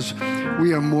word says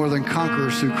we are more than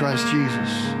conquerors through Christ Jesus.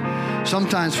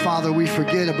 Sometimes, Father, we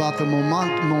forget about the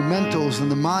mementos and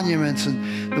the monuments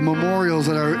and the memorials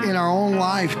that are in our own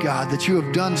life, God, that you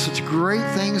have done such great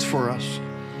things for us.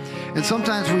 And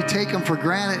sometimes we take them for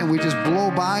granted and we just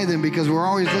blow by them because we're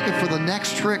always looking for the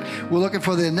next trick. We're looking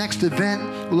for the next event.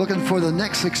 We're looking for the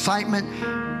next excitement.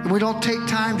 And we don't take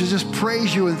time to just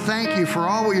praise you and thank you for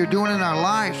all what you're doing in our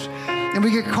lives. And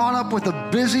we get caught up with the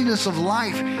busyness of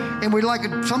life. And we like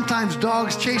sometimes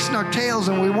dogs chasing our tails,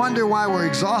 and we wonder why we're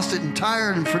exhausted and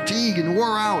tired and fatigued and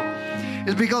wore out.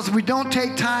 It's because we don't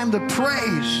take time to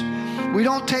praise. We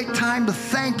don't take time to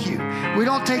thank you. We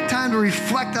don't take time to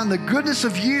reflect on the goodness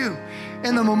of you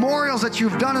and the memorials that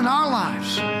you've done in our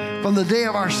lives, from the day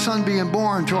of our son being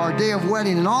born to our day of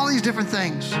wedding and all these different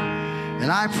things.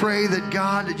 And I pray that,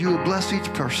 God, that you will bless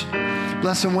each person.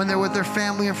 Bless them when they're with their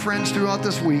family and friends throughout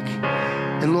this week.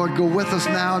 And Lord, go with us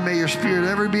now, and may your Spirit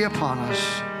ever be upon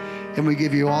us. And we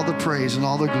give you all the praise and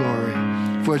all the glory.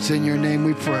 For it's in your name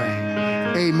we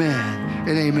pray. Amen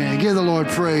and amen. Give the Lord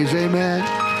praise. Amen.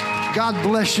 God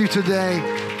bless you today.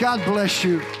 God bless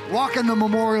you. Walk in the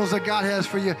memorials that God has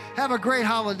for you. Have a great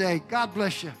holiday. God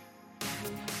bless you.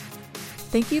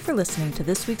 Thank you for listening to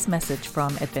this week's message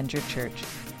from Adventure Church.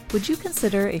 Would you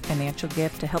consider a financial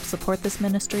gift to help support this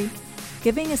ministry?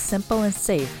 Giving is simple and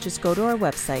safe. Just go to our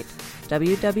website,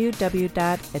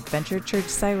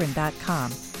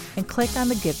 www.adventurechurchsiren.com, and click on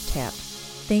the Give tab.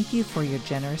 Thank you for your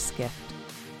generous gift.